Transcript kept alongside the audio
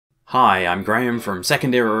Hi, I'm Graham from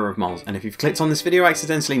Second Era of Moles, and if you've clicked on this video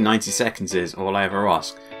accidentally, 90 seconds is all I ever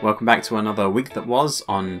ask. Welcome back to another week that was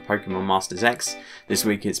on Pokemon Masters X. This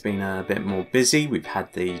week it's been a bit more busy. We've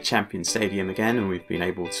had the Champion Stadium again, and we've been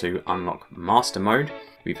able to unlock Master Mode.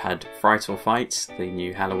 We've had Fright or Fight, the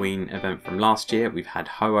new Halloween event from last year. We've had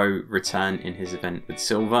Ho-Oh return in his event with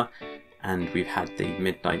Silver, and we've had the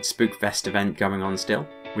Midnight Spookfest event going on still.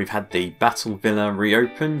 We've had the Battle Villa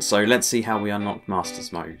reopen, so let's see how we unlock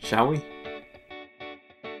Masters Mode, shall we?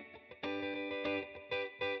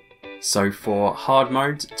 So for Hard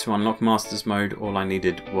Mode, to unlock Masters Mode, all I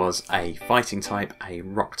needed was a Fighting type, a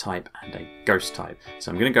Rock type, and a Ghost type. So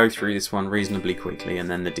I'm going to go through this one reasonably quickly, and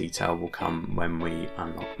then the detail will come when we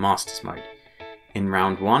unlock Masters Mode. In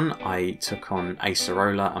round 1, I took on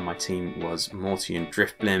Acerola, and my team was Morty and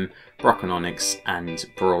Driftblim, Brock and Onyx, and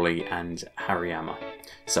Brawly and Hariyama.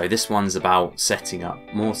 So this one's about setting up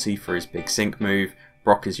Morty for his big sync move.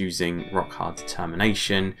 Brock is using Rock Hard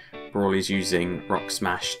Determination. Brawly's using Rock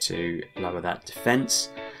Smash to lower that defense.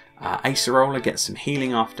 Acerola gets some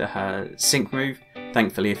healing after her sync move.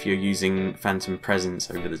 Thankfully, if you're using Phantom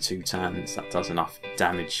Presence over the 2 turns, that does enough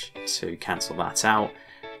damage to cancel that out,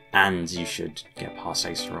 and you should get past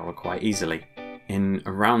Acerola quite easily. In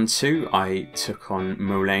round 2, I took on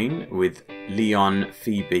Molayne with Leon,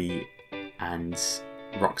 Phoebe, and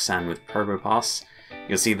Roxanne with Probopass.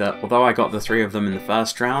 You'll see that although I got the 3 of them in the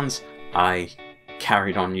first round, I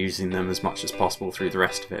carried on using them as much as possible through the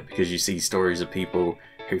rest of it, because you see stories of people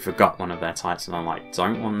who forgot one of their types, and I'm like,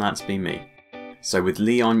 don't want that to be me. So with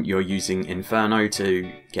Leon, you're using Inferno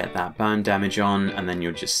to get that burn damage on, and then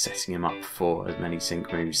you're just setting him up for as many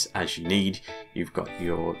sync moves as you need. You've got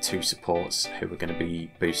your 2 supports who are going to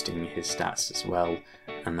be boosting his stats as well,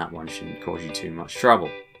 and that one shouldn't cause you too much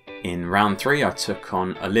trouble. In round 3, I took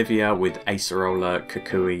on Olivia with Acerola,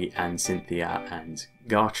 Kukui, and Cynthia and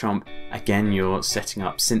Garchomp. Again, you're setting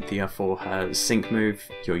up Cynthia for her sync move.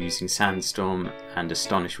 You're using Sandstorm and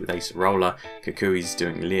Astonish with Acerola. Kukui's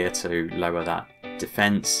doing Leer to lower that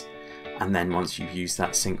defense. And then once you've used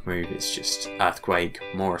that sync move, it's just Earthquake,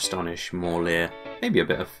 more Astonish, more Leer, maybe a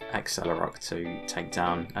bit of Accelerock to take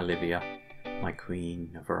down Olivia, my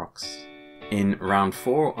queen of rocks. In round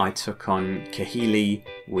 4, I took on Kahili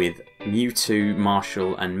with Mewtwo,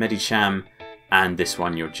 Marshall, and Medicham, and this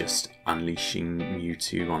one you're just unleashing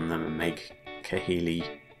Mewtwo on them and make Kahili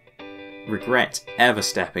regret ever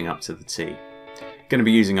stepping up to the tee. Going to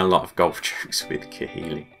be using a lot of golf jokes with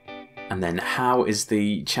Kahili. And then how is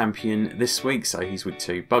the champion this week? So he's with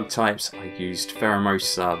 2 bug types. I used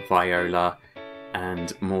Pheromosa, Viola, and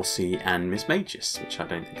Morsi and Miss Magus, which I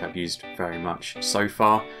don't think I've used very much so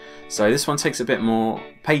far. So this one takes a bit more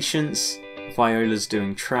patience. Viola's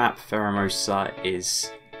doing Trap, Pheromosa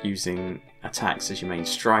is using attacks as your main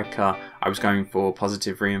striker. I was going for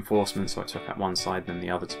positive reinforcement, so I took out one side then the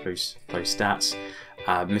other to boost those stats.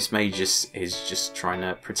 Miss Magus is just trying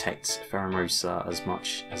to protect Pheromosa as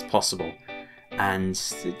much as possible. And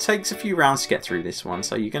it takes a few rounds to get through this one,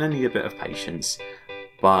 so you're going to need a bit of patience,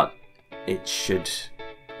 but it should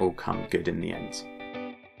all come good in the end.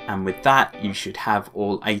 And with that, you should have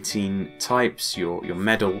all 18 types. Your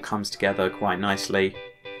medal comes together quite nicely.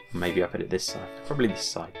 Maybe I put it this side, probably this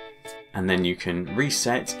side. And then you can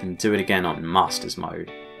reset and do it again on Masters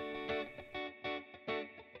Mode.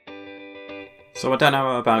 So I don't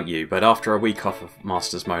know about you, but after a week off of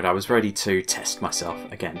Masters Mode, I was ready to test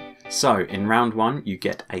myself again. So in round 1, you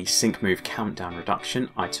get a sync move countdown reduction.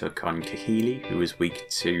 I took on Kahili, who was weak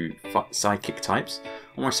to psychic types.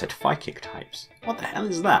 Almost said Psychic types. What the hell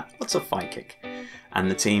is that? What's a Psychic?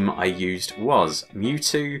 And the team I used was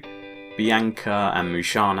Mewtwo, Bianca and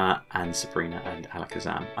Musharna, and Sabrina and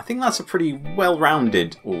Alakazam. I think that's a pretty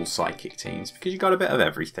well-rounded all Psychic teams, because you got a bit of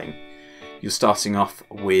everything. You're starting off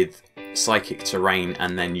with Psychic Terrain,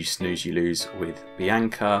 and then you snooze you lose with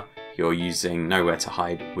Bianca. You're using Nowhere to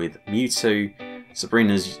Hide with Mewtwo.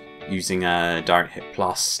 Sabrina's using a Direct Hit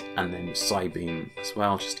Plus, and then Psybeam as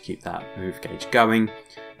well, just to keep that move gauge going.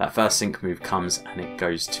 That first sync move comes and it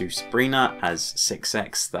goes to Sabrina as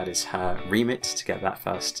 6x. That is her remit to get that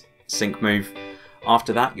first sync move.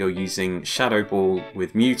 After that, you're using Shadow Ball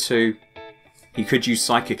with Mewtwo. You could use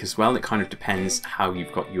Psychic as well. It kind of depends how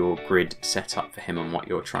you've got your grid set up for him and what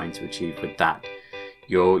you're trying to achieve with that.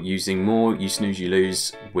 You're using more You Snooze You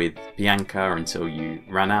Lose with Bianca until you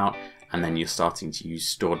run out, and then you're starting to use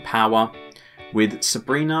Stored Power. With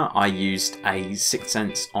Sabrina, I used a Sixth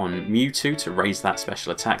Sense on Mewtwo to raise that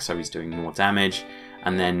special attack, so he's doing more damage.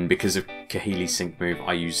 And then because of Kahili's sync move,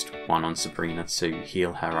 I used one on Sabrina to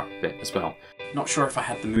heal her up a bit as well. Not sure if I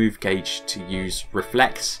had the move gauge to use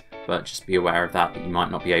Reflect, but just be aware of that, you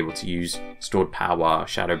might not be able to use Stored Power,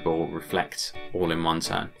 Shadow Ball, Reflect all in one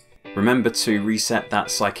turn. Remember to reset that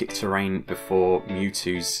Psychic Terrain before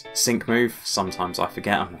Mewtwo's Sync move. Sometimes I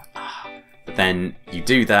forget, I'm like, but then you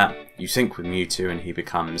do that, you sync with Mewtwo and he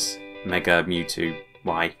becomes Mega Mewtwo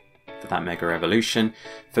Y for that Mega Evolution.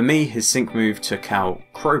 For me, his sync move took out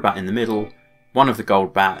Crobat in the middle, one of the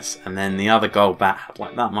gold bats, and then the other gold bat had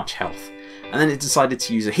like that much health. And then it decided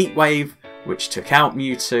to use a Heat Wave, which took out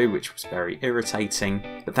Mewtwo, which was very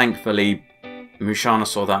irritating. But thankfully, Musharna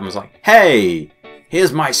saw that and was like, hey,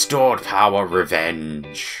 here's my Stored Power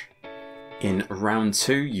revenge. In round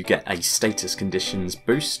 2, you get a Status Conditions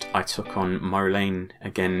boost. I took on Molayne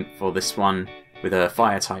again for this one with a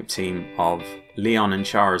Fire-type team of Leon and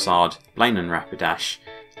Charizard, Blaine and Rapidash,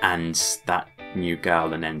 and that new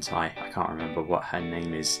girl in Entei. I can't remember what her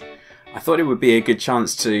name is. I thought it would be a good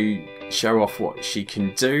chance to show off what she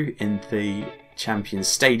can do in the Champions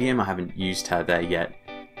Stadium. I haven't used her there yet,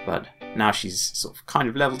 but now she's sort of kind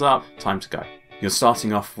of leveled up, time to go. You're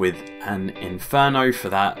starting off with an Inferno for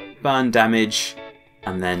that burn damage,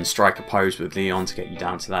 and then Striker Pose with Leon to get you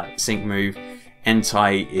down to that sync move.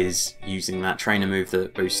 Entei is using that trainer move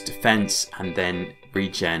that boosts defense and then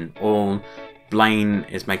regen all. Blaine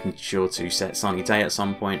is making sure to set Sunny Day at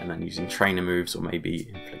some point and then using trainer moves or maybe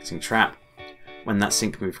inflicting trap. When that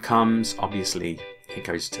sync move comes, obviously it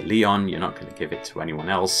goes to Leon, you're not going to give it to anyone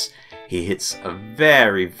else. He hits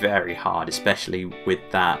very, very hard, especially with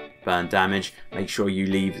that burn damage. Make sure you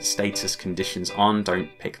leave Status Conditions on,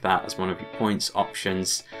 don't pick that as one of your points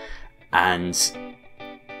options. And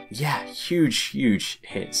yeah, huge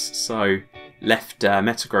hits. So left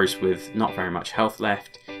Metagross with not very much health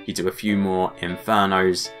left. You do a few more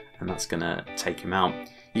Infernos and that's going to take him out.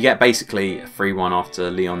 You get basically a free one after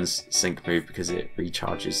Leon's sync move because it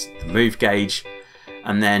recharges the move gauge.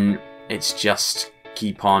 And then it's just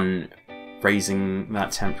keep on raising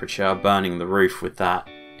that temperature, burning the roof with that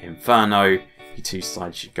Inferno. Your two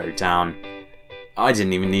sides should go down. I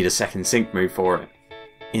didn't even need a second sync move for it.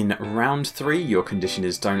 In round 3, your condition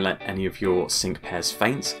is don't let any of your sync pairs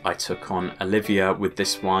faint. I took on Olivia with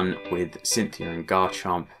this one with Cynthia and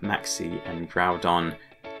Garchomp, Maxi and Groudon,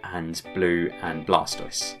 and Blue and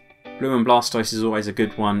Blastoise. Blue and Blastoise is always a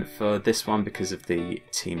good one for this one because of the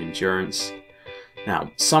team endurance.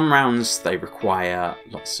 Now, some rounds they require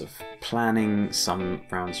lots of planning, some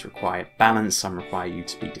rounds require balance, some require you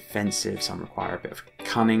to be defensive, some require a bit of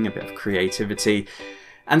cunning, a bit of creativity,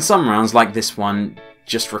 and some rounds like this one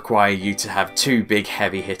just require you to have two big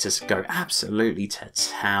heavy hitters go absolutely to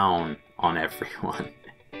town on everyone.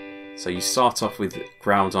 So you start off with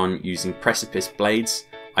Groudon using Precipice Blades.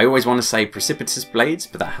 I always want to say Precipitous Blades,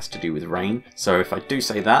 but that has to do with rain, so if I do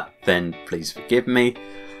say that, then please forgive me.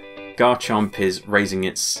 Garchomp is raising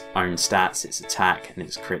its own stats, its attack and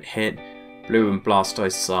its crit hit. Blue and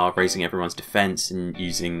Blastoise are raising everyone's defense and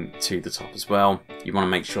using to the top as well. You want to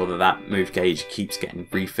make sure that that move gauge keeps getting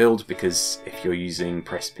refilled because if you're using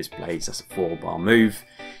Precipice Blades, that's a 4-bar move.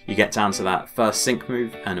 You get down to that first sync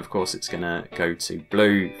move and of course it's going to go to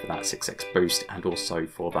Blue for that 6x boost and also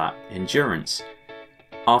for that endurance.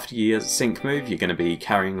 After your sync move, you're going to be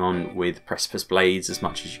carrying on with Precipice Blades as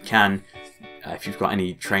much as you can. If you've got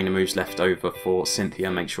any trainer moves left over for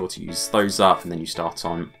Cynthia, make sure to use those up and then you start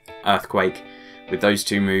on Earthquake. With those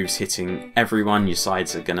two moves hitting everyone, your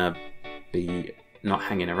sides are going to be not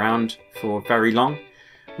hanging around for very long.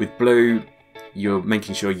 With Blue, you're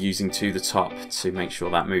making sure you're using to the top to make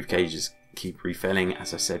sure that move gauges keep refilling,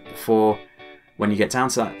 as I said before. When you get down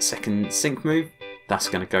to that second sync move, that's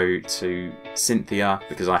going to go to Cynthia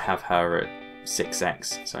because I have her at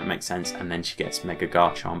 6x, so it makes sense, and then she gets Mega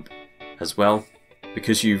Garchomp as well.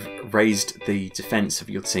 Because you've raised the defense of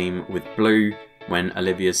your team with Blue, when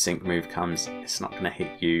Olivia's sync move comes, it's not going to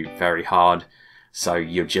hit you very hard, so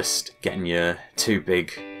you're just getting your two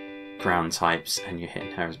big ground types and you're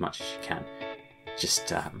hitting her as much as you can.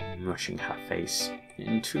 Just mushing her face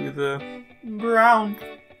into the ground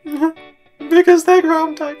because they're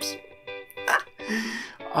ground types.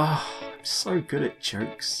 Oh, I'm so good at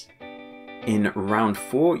jokes. In round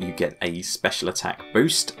 4, you get a special attack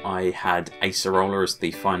boost. I had Acerola as the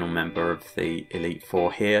final member of the Elite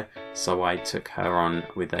Four here, so I took her on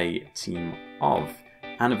with a team of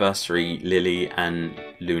Anniversary, Lily and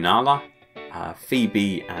Lunala,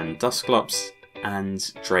 Phoebe and Dusclops,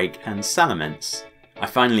 and Drake and Salamence. I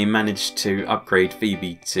finally managed to upgrade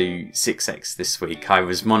Phoebe to 6x this week. I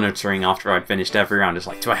was monitoring after I'd finished every round. It's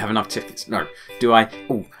like, do I have enough tickets? No. Do I?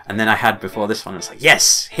 Oh, and then I had before this one. It's like,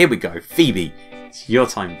 yes, here we go. Phoebe, it's your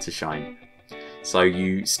time to shine. So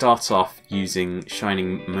you start off using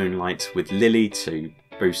Shining Moonlight with Lily to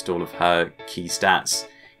boost all of her key stats.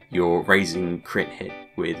 You're raising crit hit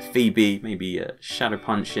with Phoebe, maybe a Shadow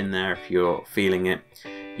Punch in there if you're feeling it.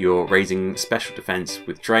 You're raising special defense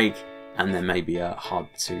with Drake, and then maybe a hard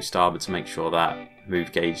to starboard to make sure that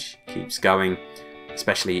move gauge keeps going,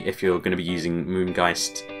 especially if you're going to be using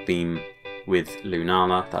Moongeist Beam with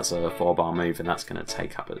Lunala. That's a 4-bar move, and that's going to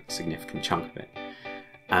take up a significant chunk of it.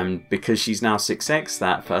 And because she's now 6x,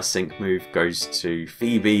 that first sync move goes to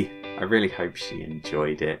Phoebe. I really hope she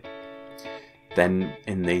enjoyed it. Then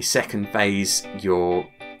in the second phase, you're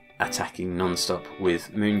attacking non-stop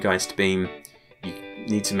with Moongeist Beam. You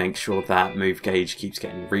need to make sure that move gauge keeps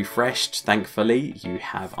getting refreshed. Thankfully, you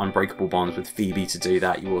have Unbreakable Bonds with Phoebe to do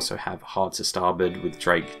that. You also have Hard to Starboard with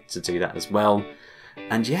Drake to do that as well.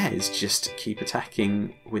 And yeah, it's just keep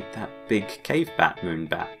attacking with that big Cave Bat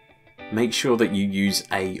Moonbat. Make sure that you use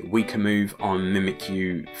a weaker move on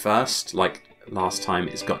Mimikyu first. Like last time,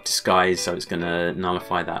 it's got Disguise, so it's going to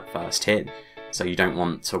nullify that first hit. So you don't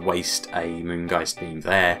want to waste a Moongeist Beam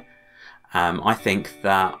there. I think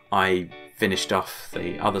that I finished off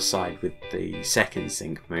the other side with the second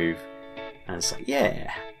sync move. And it's like,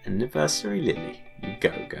 yeah, Anniversary Lily, you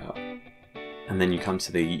go girl. And then you come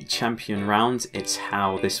to the champion round. It's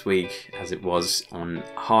how this week, as it was on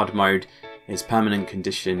hard mode, its permanent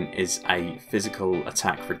condition is a physical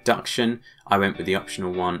attack reduction. I went with the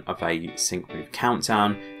optional one of a sync move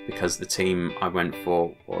countdown because the team I went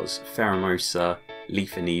for was Pheromosa,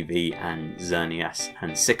 Leaf and Eevee, and Xerneas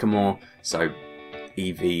and Sycamore. So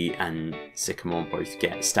Eevee and Sycamore both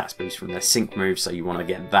get stats boost from their sync move, so you want to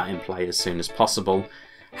get that in play as soon as possible.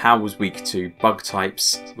 How was weak to bug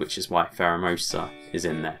types, which is why Pheromosa is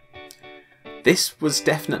in there. This was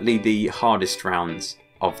definitely the hardest round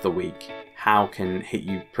of the week. How can hit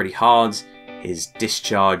you pretty hard. His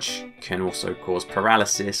discharge can also cause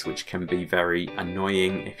paralysis, which can be very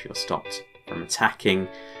annoying if you're stopped from attacking.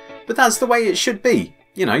 But that's the way it should be.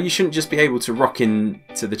 You know, you shouldn't just be able to rock in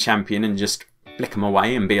to the champion and just flick him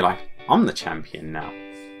away and be like, I'm the champion now.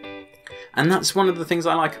 And that's one of the things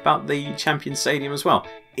I like about the Champion Stadium as well.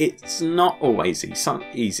 It's not always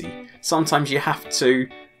easy. Sometimes you have to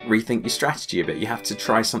rethink your strategy a bit. You have to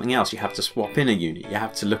try something else. You have to swap in a unit. You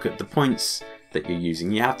have to look at the points that you're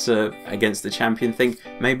using. You have to, against the champion, think,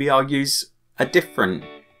 maybe I'll use a different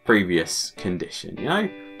previous condition. You know,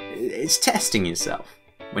 it's testing yourself.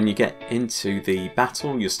 When you get into the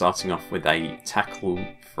battle, you're starting off with a tackle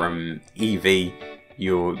from Eevee.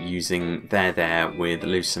 You're using there with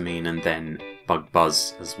Lucamine and then Bug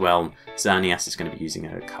Buzz as well. Xerneas is going to be using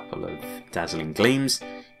a couple of Dazzling Gleams.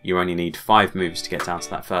 You only need 5 moves to get down to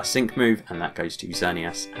that first sync move, and that goes to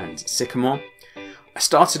Xerneas and Sycamore. I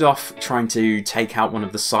started off trying to take out one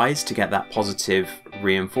of the sides to get that positive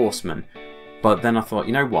reinforcement, but then I thought,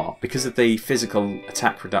 you know what, because of the physical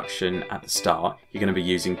attack reduction at the start, you're going to be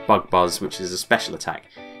using Bug Buzz, which is a special attack.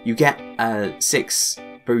 You get a 6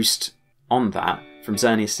 boost on that from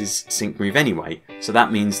Xerneas' sync move anyway, so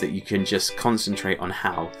that means that you can just concentrate on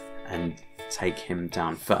Hal and take him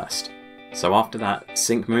down first. So after that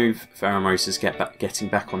sync move, Pheromosa's getting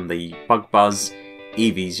back on the Bug Buzz,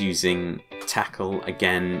 Eevee's using Tackle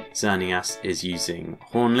again, Xerneas is using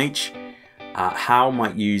Horn Leech. Hal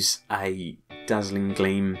might use a Dazzling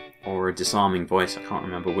Gleam or a Disarming Voice, I can't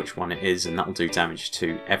remember which one it is, and that'll do damage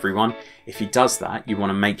to everyone. If he does that, you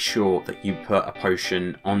want to make sure that you put a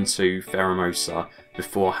potion onto Pheromosa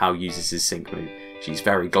before Hal uses his sync move. She's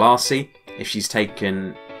very glassy. If she's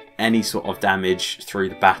taken any sort of damage through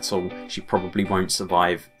the battle, she probably won't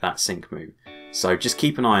survive that sync move. So just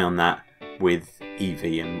keep an eye on that with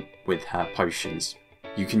Eevee and with her potions.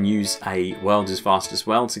 You can use a World is Vast as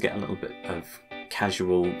well to get a little bit of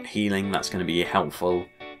casual healing. That's going to be helpful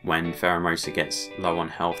when Pheromosa gets low on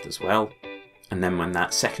health as well. And then when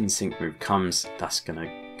that second sync move comes, that's going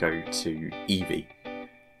to go to Eevee.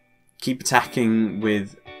 Keep attacking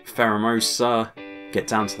with Pheromosa, get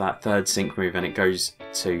down to that third sync move and it goes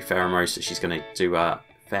to Pheromosa. She's going to do a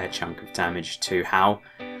fair chunk of damage to Hal.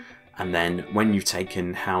 And then when you've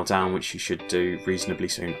taken Hal down, which you should do reasonably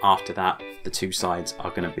soon after that, the two sides are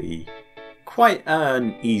going to be quite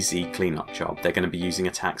an easy cleanup job. They're going to be using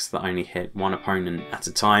attacks that only hit one opponent at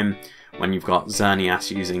a time. When you've got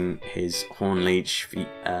Xerneas using his Horn Leech,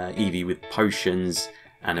 Eevee with potions,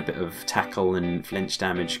 and a bit of tackle and flinch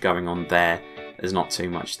damage going on there, there's not too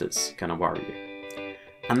much that's going to worry you.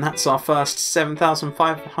 And that's our first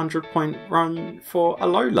 7,500 point run for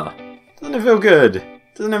Alola. Doesn't it feel good?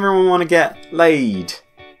 Doesn't everyone want to get lei'd?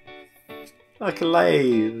 Like a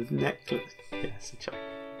lei'd necklace. Yeah, it's a joke.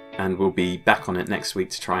 And we'll be back on it next week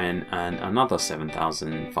to try and earn another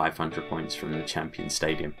 7,500 points from the Champion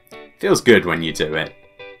Stadium. Feels good when you do it.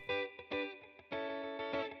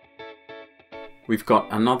 We've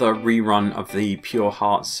got another rerun of the Pure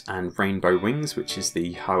Hearts and Rainbow Wings, which is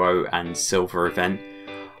the Ho-Oh and Silver event.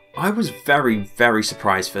 I was very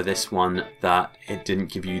surprised for this one that it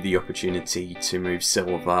didn't give you the opportunity to move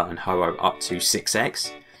Silver and Ho-Oh up to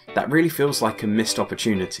 6x. That really feels like a missed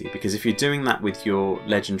opportunity, because if you're doing that with your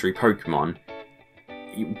legendary Pokemon,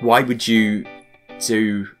 why would you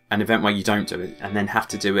do an event where you don't do it and then have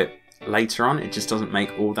to do it later on? It just doesn't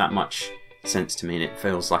make all that much sense to me, and it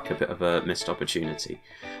feels like a bit of a missed opportunity.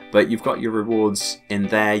 But you've got your rewards in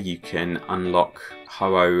there. You can unlock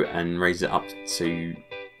Ho-Oh and raise it up to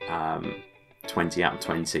 20 out of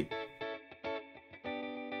 20.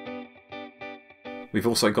 We've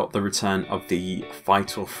also got the return of the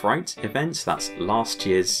Fight or Fright event. That's last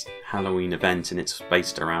year's Halloween event, and it's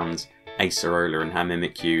based around Acerola and her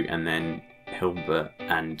Mimikyu, and then Hilbert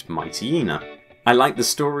and Mighty Ina. I like the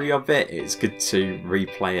story of it. It's good to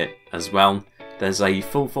replay it as well. There's a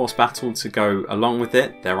full force battle to go along with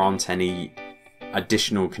it. There aren't any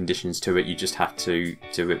additional conditions to it. You just have to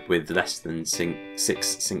do it with less than 6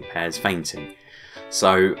 sync pairs fainting.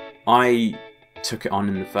 So I took it on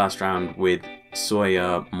in the first round with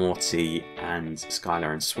Sawyer, Morty and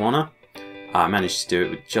Skylar and Swanna. I managed to do it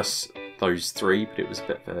with just those 3, but it was a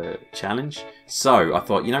bit of a challenge. So I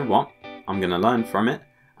thought, you know what, I'm going to learn from it,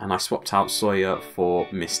 and I swapped out Sawyer for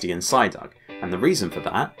Misty and Psyduck. And the reason for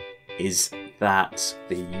that is that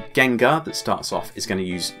the Gengar that starts off is going to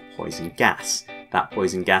use poison gas. That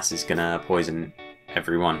poison gas is going to poison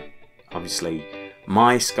everyone. Obviously,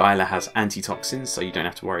 my Skylar has antitoxins, so you don't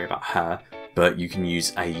have to worry about her, but you can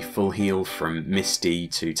use a full heal from Misty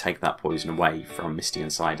to take that poison away from Misty and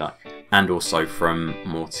Psyduck, and also from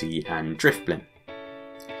Morty and Drifblim.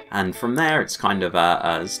 And from there, it's kind of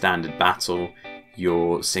a standard battle.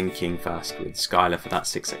 You're syncing first with Skylar for that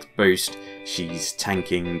 6x boost. She's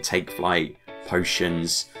tanking Take Flight,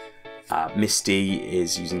 potions. Misty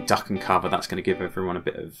is using Duck and Cover. That's going to give everyone a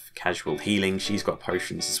bit of casual healing. She's got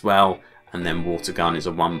potions as well. And then Water Gun is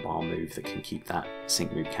a 1-bar move that can keep that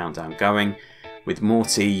sync move countdown going. With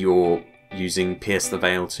Morty, you're using Pierce the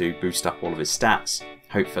Veil to boost up all of his stats.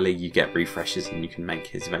 Hopefully you get refreshes and you can make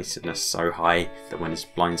his evasiveness so high that when his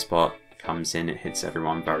blind spot comes in, it hits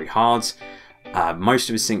everyone very hard. Most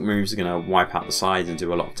of his sync moves are going to wipe out the sides and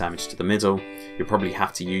do a lot of damage to the middle. You'll probably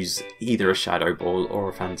have to use either a Shadow Ball or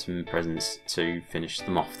a Phantom Presence to finish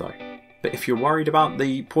them off though. But if you're worried about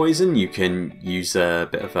the poison, you can use a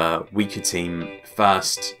bit of a weaker team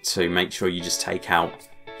first to make sure you just take out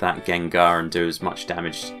that Gengar and do as much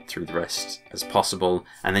damage through the rest as possible.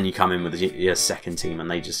 And then you come in with your second team and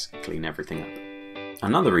they just clean everything up.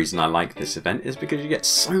 Another reason I like this event is because you get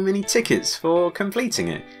so many tickets for completing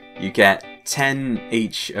it. You get 10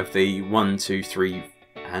 each of the 1, 2, 3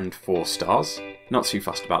 and 4 stars. Not too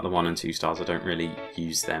fussed about the 1 and 2 stars, I don't really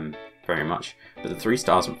use them very much, but the 3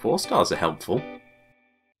 stars and 4 stars are helpful.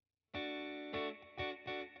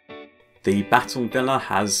 The Battle Villa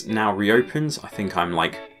has now reopened. I think I'm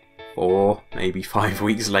like 4, maybe 5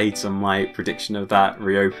 weeks late on my prediction of that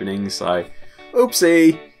reopening, so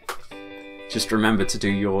oopsie! Just remember to do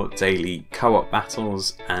your daily co-op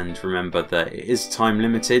battles, and remember that it is time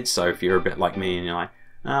limited, so if you're a bit like me and you're like,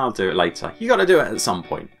 I'll do it later, you gotta do it at some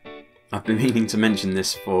point. I've been meaning to mention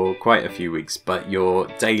this for quite a few weeks, but your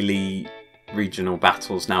daily regional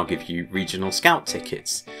battles now give you regional scout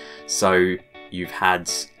tickets. So you've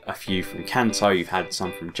had a few from Kanto, you've had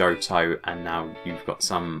some from Johto, and now you've got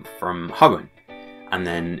some from Hoenn. And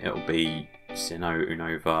then it'll be Sinnoh,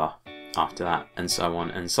 Unova after that, and so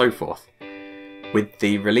on and so forth. With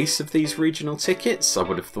the release of these regional tickets, I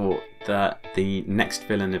would have thought that the next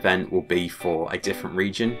villain event will be for a different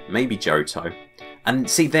region, maybe Johto. And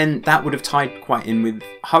see, then that would have tied quite in with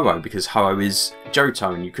Ho-Oh, because Ho-Oh is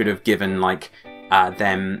Johto, and you could have given like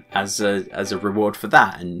them as a reward for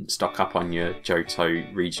that and stock up on your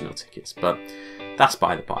Johto regional tickets. But that's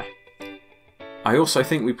by the by. I also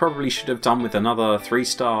think we probably should have done with another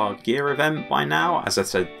 3-star gear event by now. As I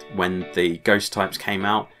said, when the ghost types came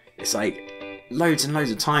out, it's like loads and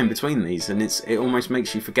loads of time between these, and it almost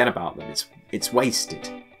makes you forget about them. It's wasted.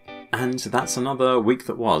 And that's another week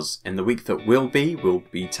that was. In the week that will be, we'll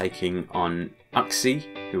be taking on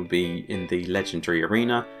Uxie, who'll be in the Legendary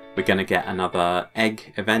Arena. We're going to get another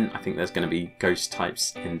egg event. I think there's going to be ghost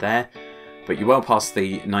types in there. But you're well past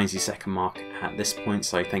the 90-second mark at this point,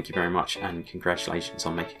 so thank you very much and congratulations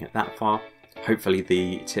on making it that far. Hopefully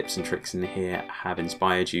the tips and tricks in here have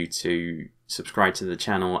inspired you to subscribe to the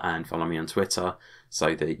channel and follow me on Twitter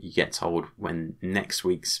so that you get told when next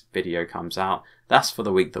week's video comes out. That's for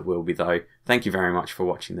the week that will be though. Thank you very much for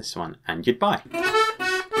watching this one, and goodbye.